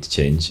seeing it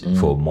change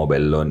for mobile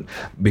loan,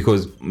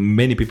 because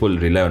many people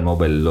rely on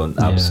mobile loan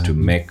apps to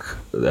make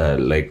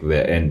like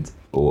their end.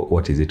 Or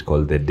what is it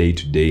called? The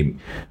day-to-day,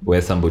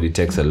 where somebody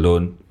takes a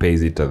loan,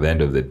 pays it at the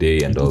end of the day,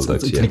 and all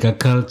that. It's like a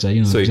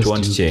culture, So it just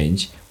won't to-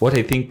 change. What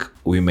I think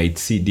we might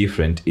see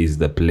different is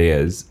the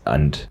players,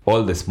 and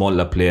all the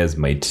smaller players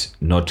might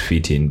not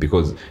fit in,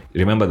 because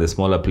remember the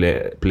smaller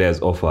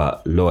players offer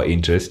lower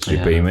interest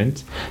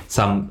repayments.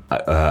 Some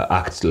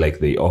act like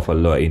they offer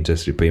lower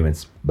interest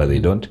repayments, but they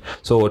don't.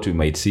 So what we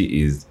might see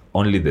is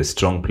only the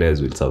strong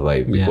players will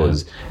survive,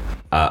 because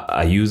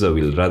a user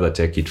will rather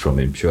take it from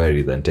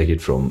M-Shwari than take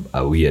it from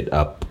a weird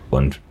app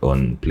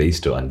on Play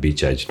Store and be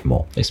charged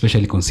more.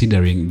 Especially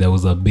considering there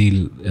was a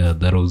bill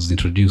that was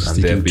introduced And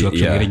seeking there to be-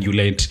 actually yeah.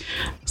 regulate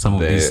some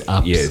of these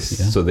apps. Yes,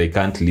 yeah? so they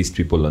can't list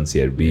people on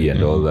CRB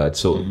and all that.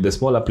 So the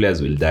smaller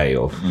players will die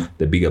off.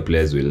 The bigger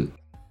players will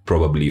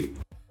probably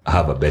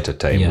have a better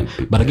time. Yeah, with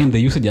people. but again, the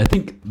usage, I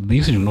think the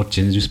usage will not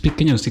change.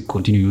 Kenya will still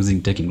continue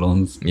taking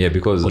loans. Yeah,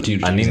 because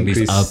Continue an using these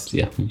increase. apps,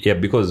 yeah.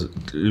 Because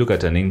look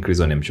at an increase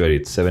on M-Shwari,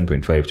 it's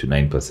 7.5 to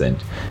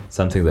 9%.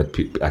 Something that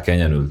a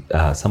Kenyan will,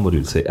 somebody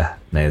will say,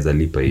 naeza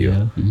lipa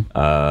hiyo.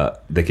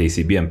 The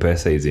KCB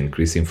M-Pesa is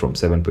increasing from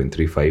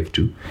 7.35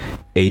 to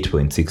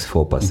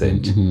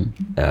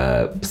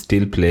 8.64%.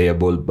 Still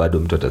playable, bado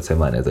mtu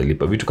atasema anaweza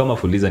lipa. Vitu kama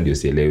Fuliza ndio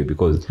sielewi,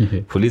 because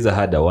Fuliza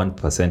had a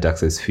 1%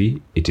 access fee.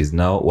 It is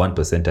now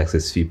 1%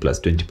 access fee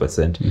plus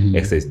 20%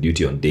 excise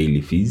duty on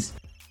daily fees.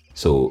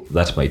 So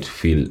that might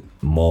feel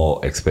more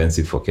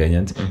expensive for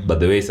Kenyans. But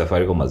the way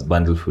Safaricom has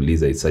bundled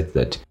Fuliza is such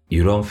that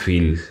you don't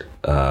feel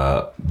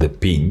the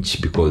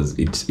pinch, because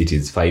it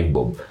is 5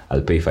 bob.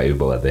 I'll pay 5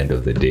 bob at the end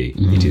of the day.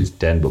 It is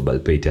 10 bob. I'll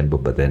pay 10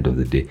 bob at the end of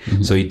the day.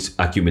 So it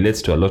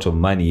accumulates to a lot of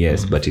money,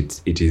 yes, but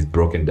it is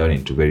broken down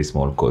into very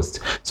small costs.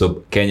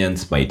 So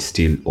Kenyans might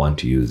still want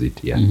to use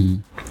it, yeah.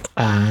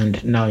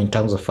 And now in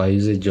terms of our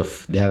usage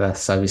of the other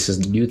services,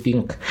 do you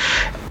think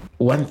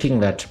one thing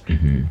that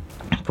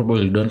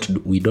probably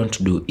we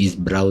don't do is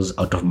browse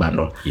out of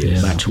bundle.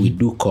 Yes. But we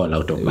do call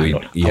out of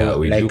bundle.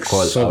 We do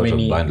call out of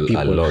bundle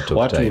a lot of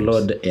what times. We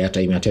load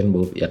airtime, your 10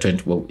 bob, your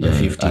 20 bob, your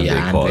 50, and your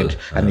they call. 100,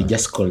 and they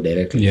just call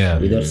directly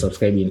without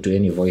subscribing to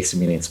any voice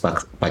minutes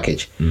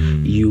package.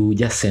 You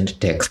just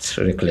send text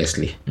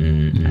recklessly.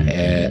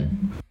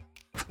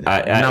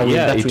 Now will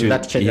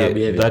that change our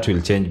behavior? That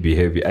will change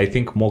behavior. I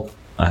think more.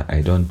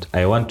 I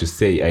want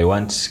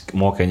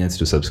more Kenyans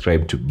to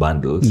subscribe to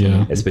bundles,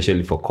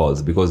 especially for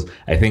calls, because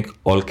I think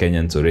all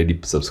Kenyans already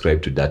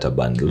subscribe to data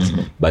bundles.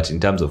 But in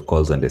terms of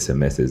calls and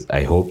SMSs,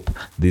 I hope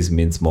this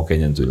means more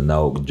Kenyans will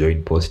now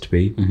join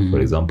postpay,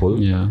 for example,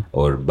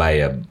 or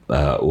buy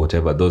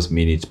whatever those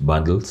minute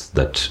bundles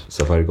that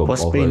Safaricom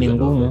postpay offers. ni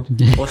ngumu.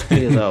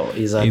 Postpay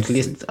is at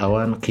least a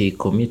 1k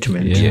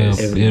commitment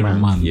every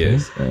month.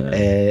 Yes.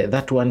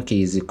 That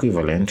 1k is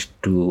equivalent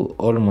to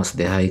almost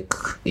the hike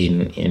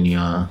in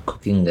your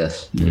cooking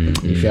gas.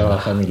 If you have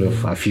a family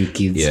of a few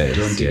kids,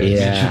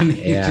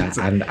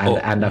 and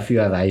a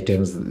few other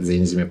items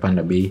zenye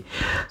zimepanda bei.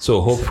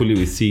 So hopefully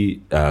we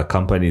see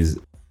companies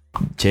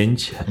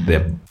change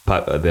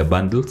their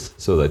bundles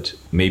so that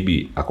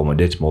maybe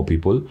accommodate more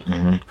people.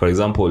 For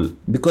example,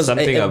 because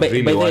something I've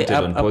really wanted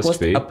on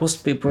postpay, a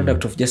postpay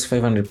product of just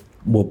 500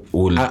 bob,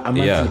 a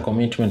monthly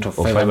commitment of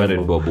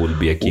 500 bob will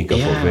be a kicker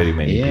for very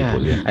many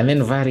people. And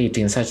then vary it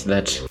in such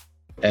that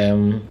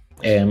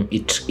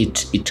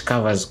it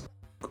covers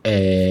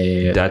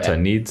data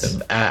needs.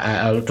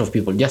 A lot of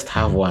people just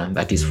have one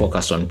that is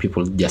focused on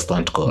people just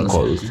want calls.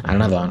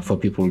 Another one for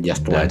people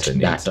just want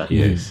data.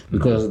 Yes.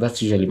 Because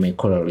that's usually my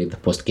corollary with the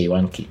post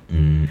K1K.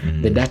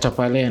 The data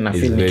pale na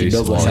feel ni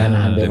kidogo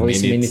sana, and the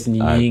voice minutes ni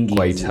nyingi.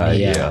 Quite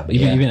high.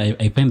 Even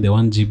I find the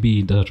 1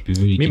 GB data to be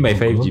very me my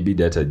 5 GB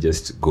data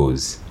just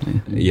goes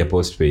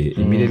post pay.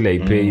 Immediately I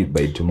pay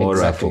by tomorrow.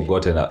 Exactly.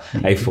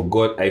 I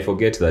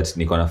forget that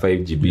niko na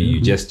 5 GB.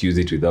 You just use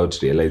it without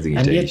realizing it.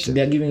 And yet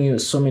they are giving you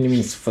so many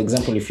minutes. For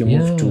example, if you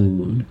move to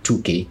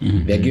 2K,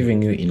 they're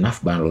giving you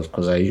enough bundles,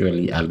 because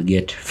I'll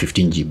get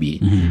 15 GB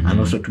and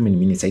also too many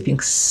minutes. I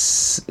think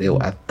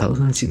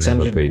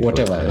 1,600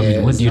 whatever.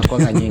 What do you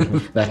do?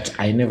 That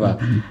I never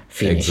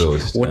finished.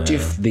 Exhaust. What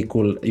if they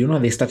could?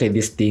 They started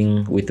this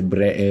thing with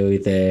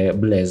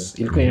Blaze.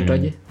 Ilikuwa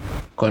inaitwaje?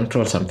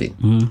 Control something.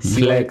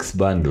 Flex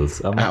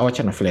bundles.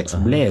 Wachana flex.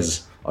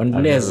 Blaze. On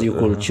Blaze, you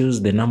could choose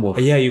the number of...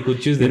 you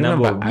could choose the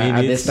number of minutes.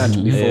 At the start,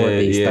 before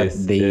they start...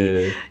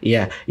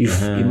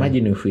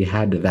 Imagine if we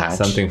had that.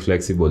 Something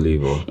flexible,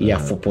 evil.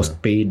 For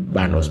postpaid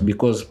bundles.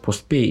 Because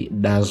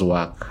postpaid does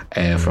work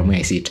from where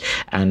I see it.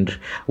 And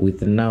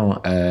with now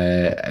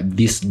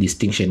this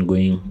distinction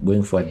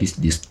going forward, this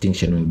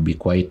distinction will be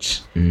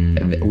quite...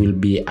 will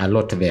be a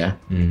lot there.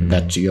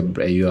 That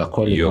you are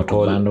calling out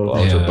of bundle.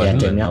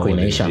 Airtime yako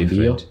inaisha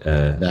mbio.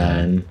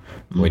 Than...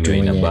 when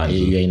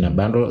you're in a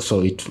bundle.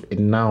 So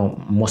now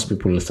most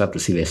people will start to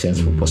see the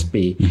sense for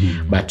postpay,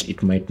 but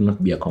it might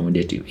not be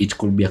accommodative. It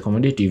could be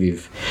accommodative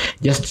if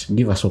just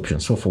give us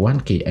options. So for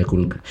 1K,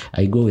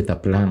 I go with a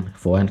plan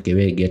for 1K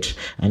where I get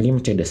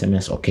unlimited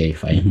SMS, okay,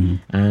 fine,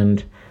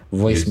 and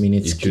voice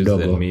minutes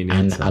kidogo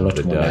and a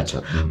lot more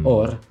data.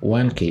 Or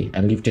 1K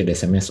unlimited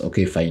SMS,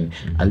 okay, fine,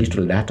 a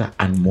little data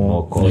and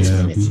more voice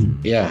minutes.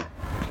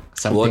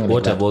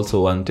 What I've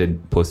also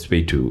wanted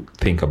postpay to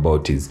think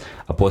about is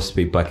a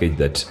postpay package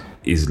that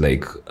is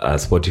like a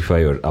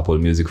Spotify or Apple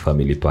Music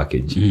family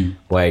package,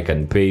 where I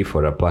can pay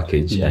for a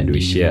package and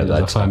we share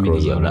that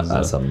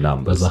across some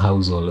numbers. As a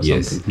household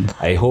or something.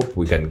 I hope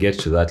we can get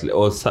to that.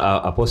 Also,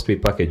 a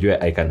postpay package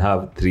where I can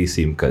have 3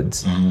 SIM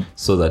cards,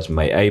 so that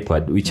my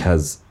iPad, which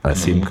has a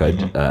SIM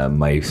card,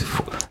 my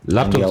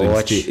laptop,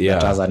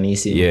 that has an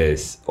eSIM.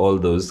 Yes, all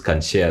those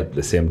can share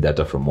the same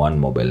data from one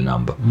mobile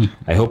number.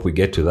 I hope we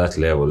get to that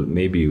level.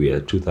 Maybe we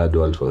are 2/3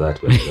 world for that.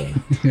 But,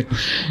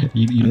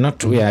 we are not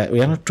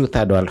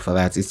 2/3 world for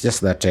that. It's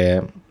just that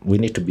we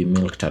need to be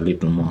milked a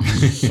little more.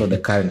 So the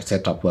current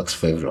setup works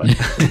for everyone.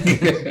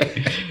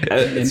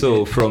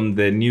 So from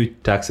the new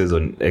taxes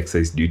on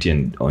excise duty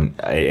and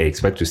I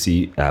expect to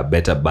see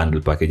better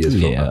bundle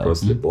packages from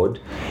across the board.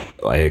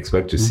 I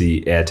expect to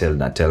see Airtel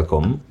and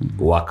Telcom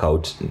work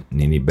out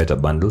better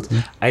bundles.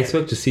 I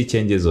expect to see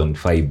changes on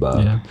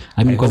fiber.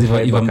 I mean, because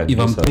if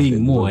I'm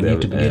paying more, I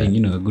need to be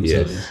getting a good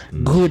service.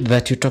 Good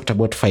that you talked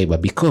about fiber,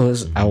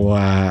 because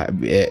our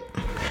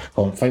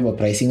home fiber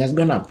pricing has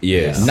gone up.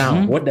 Yes.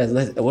 Now, what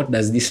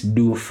does this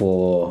do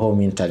for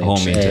home internet?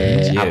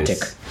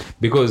 Uptake?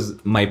 Because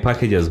my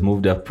package has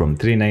moved up from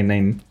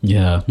 399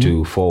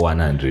 to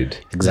 4100.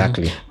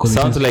 Exactly.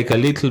 Sounds like a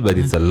little, but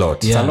it's a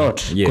lot. It's a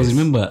lot. Yes. Because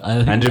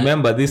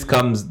remember, this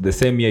comes the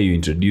same year you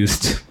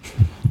introduced.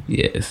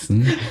 Yes.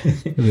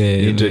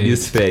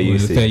 Introduce fair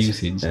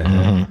usage.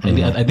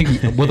 And I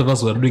think both of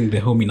us were doing the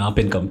Home in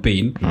Appen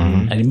campaign.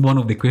 I remember one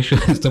of the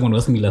questions someone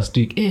asked me last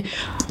week,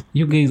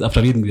 you guys,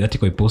 after reading the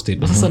article I posted,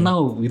 but so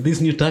now with these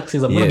new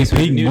taxes, I'm going to be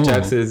paying new more.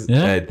 Taxes,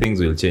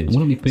 things will change. I'm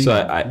going to be paying so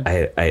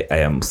I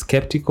am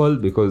skeptical,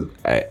 because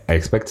I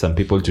expect some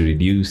people to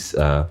reduce,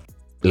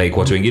 like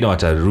watu wengine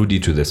watarudi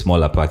to the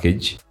smaller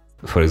package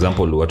for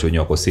example watu wenye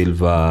wako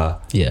silver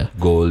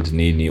gold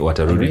nini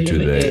watarudi to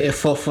the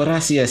for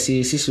us yes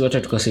sisi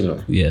wote tuko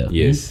silver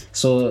yes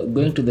so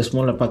going to the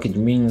smaller package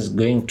means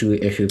going to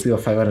FUP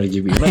of 500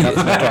 GB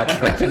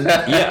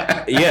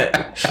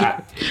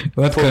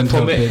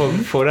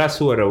for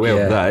us who are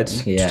aware of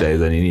that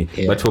tutaweza nini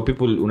but for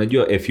people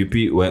unajua FUP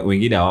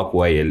wengine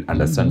hawakuwa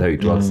understand how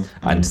it works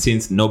and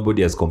since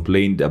nobody has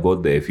complained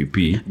about the FUP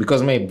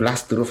because my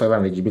blast through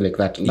 500 GB like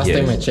that last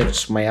time I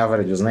checked my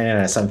average was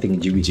 900 something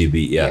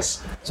GB yes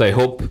so I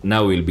hope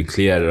now we'll be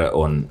clear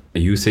on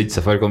usage.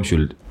 Safaricom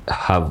should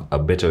have a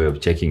better way of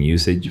checking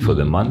usage for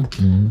the month.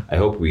 I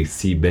hope we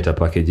see better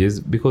packages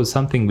because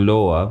something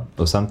lower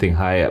or something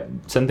higher,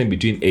 something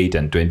between 8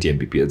 and 20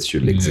 Mbps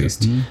should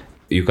exist.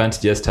 You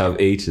can't just have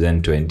 8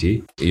 then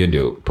 20. Hiyo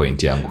ndio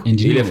point yangu.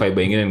 Ile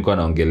fiber ingine nilikuwa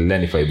naongelea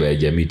ni fiber ya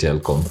Jamii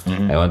Telcom.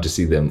 I want to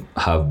see them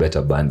have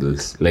better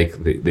bundles. Like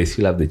they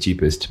still have the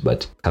cheapest,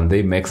 but can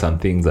they make some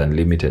things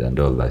unlimited and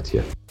all that?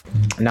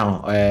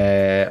 Now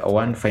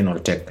one final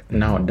take.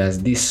 Now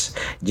does this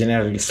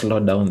generally slow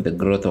down the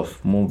growth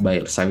of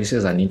mobile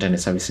services and internet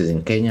services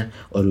in Kenya,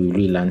 or will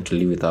we learn to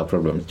live with our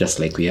problems just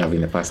like we have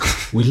in the past?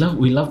 we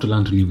love to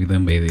learn to live with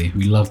them, by the way.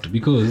 We love to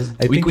because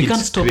we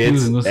can't stop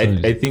using those.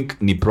 I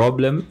think ni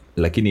problem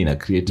lakini ina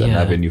create an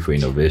avenue for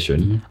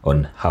innovation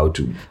on how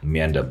to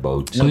meander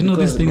about. No,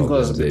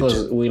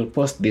 because we'll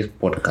post this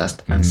podcast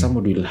and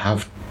somebody will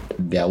have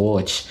their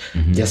watch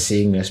just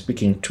saying you're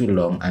speaking too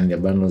long and the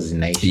bundles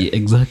in Asia.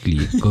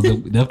 Exactly, because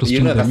they have to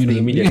you know that's the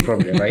immediate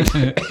problem, right?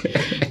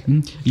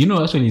 You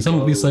know, actually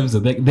some of these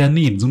services, their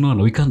needs,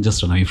 we can't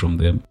just run away from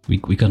them.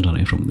 We can't run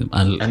away from them,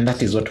 and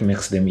that is what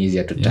makes them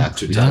easier to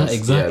tax.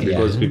 Exactly,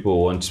 because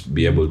people won't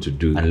be able to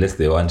do unless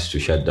they want to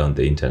shut down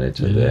the internet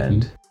at the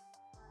end.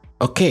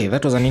 Okay,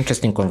 that was an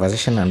interesting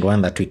conversation and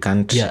one that we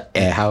can't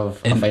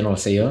have a final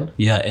say on.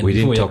 And we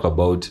didn't talk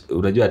about,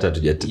 unajua hata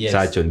tuja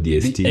touch on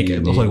DST.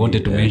 That's what I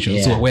wanted to mention.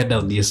 So where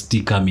does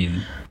DST come in?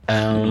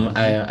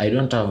 I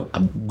don't have a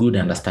good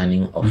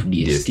understanding of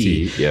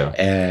DST.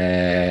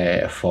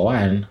 For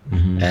one,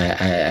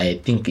 I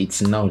think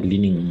it's now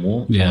leaning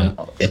more on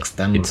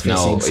external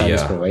facing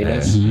service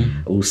providers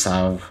who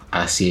serve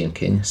us here in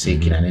Kenya, say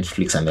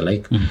Netflix and the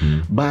like.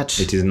 But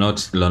it is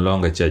not no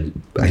longer charged.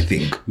 I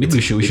think maybe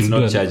we should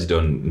not charged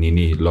on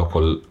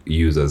local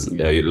users,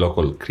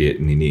 local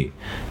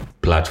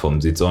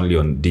platforms. It's only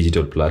on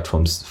digital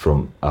platforms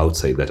from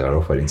outside that are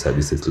offering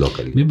services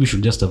locally. Maybe we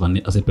should just have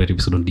a separate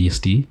episode on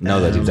DST now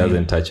that it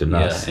doesn't touch on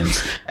us.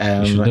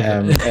 I'm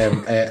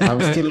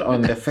still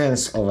on the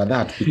fence over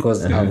that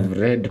because I've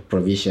read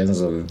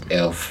provisions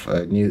of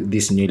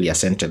this newly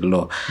assented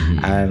law,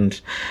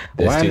 and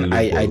one,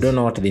 I don't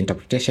know what the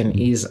interpretation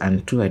is,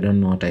 and two, I don't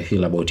know what I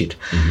feel about it.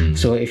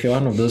 So if you're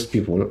one of those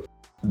people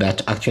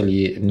that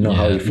actually know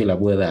how you feel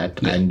about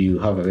that and you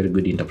have a very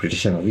good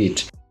interpretation of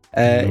it,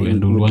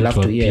 we'd love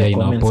to hear your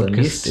comments on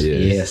this.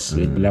 Yes,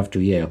 we'd love to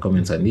hear your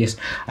comments on this,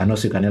 and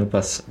also you can help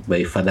us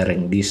by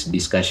furthering this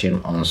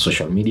discussion on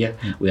social media.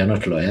 We are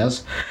not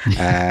lawyers.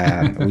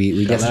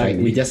 We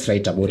just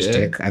write about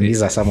tech, and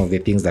these are some of the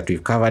things that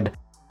we've covered.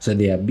 So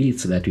there are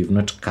bits that we've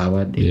not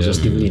covered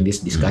exhaustively in this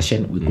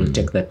discussion. We could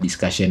take that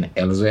discussion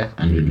elsewhere,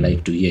 and we'd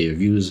like to hear your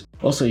views.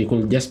 Also, you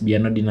could just be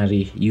an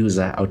ordinary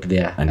user out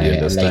there and you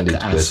understand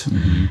like us,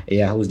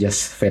 who's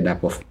just fed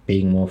up of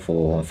paying more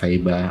for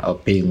fiber or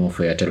paying more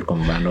for your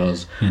telecom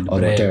bundles or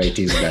whatever it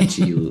is that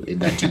you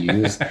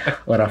use,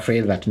 or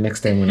afraid that next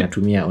time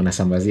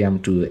unasambazia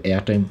mtu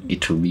airtime,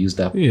 it will be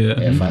used up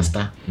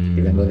faster,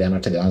 even though they are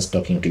not the ones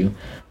talking to you.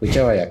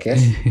 Whichever your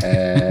case,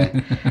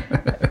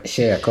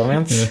 share your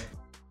comments.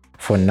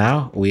 For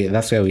now,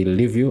 that's where we'll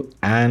leave you.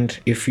 And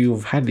if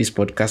you've had this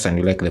podcast and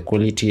you like the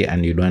quality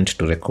and you want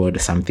to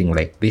record something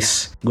like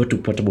this, go to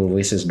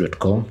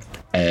portablevoices.com,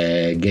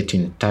 get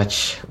in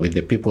touch with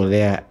the people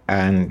there,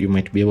 and you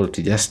might be able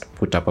to just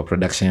put up a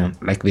production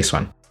like this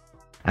one.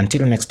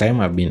 Until next time,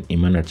 I've been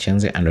Emmanuel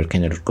Chenze,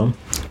 androidkenya.com.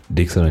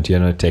 Dixon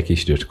Otieno,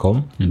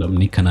 techish.com. And I'm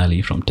Nick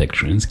Canali from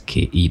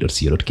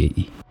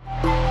techtrends.ke.co.ke.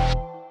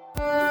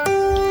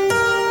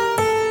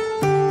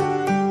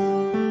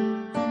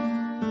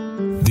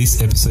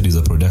 This episode is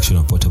a production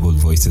of Portable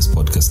Voices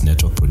Podcast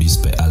Network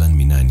produced by Alan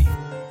Minani.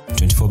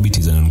 24-Bit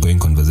is an ongoing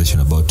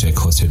conversation about tech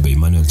hosted by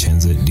Emmanuel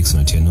Chenze,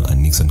 Dixon Otieno,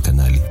 and Nixon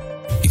Canali.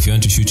 If you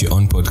want to shoot your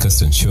own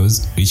podcast and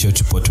shows, reach out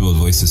to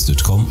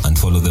portablevoices.com and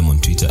follow them on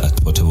Twitter at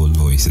Portable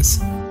Voices.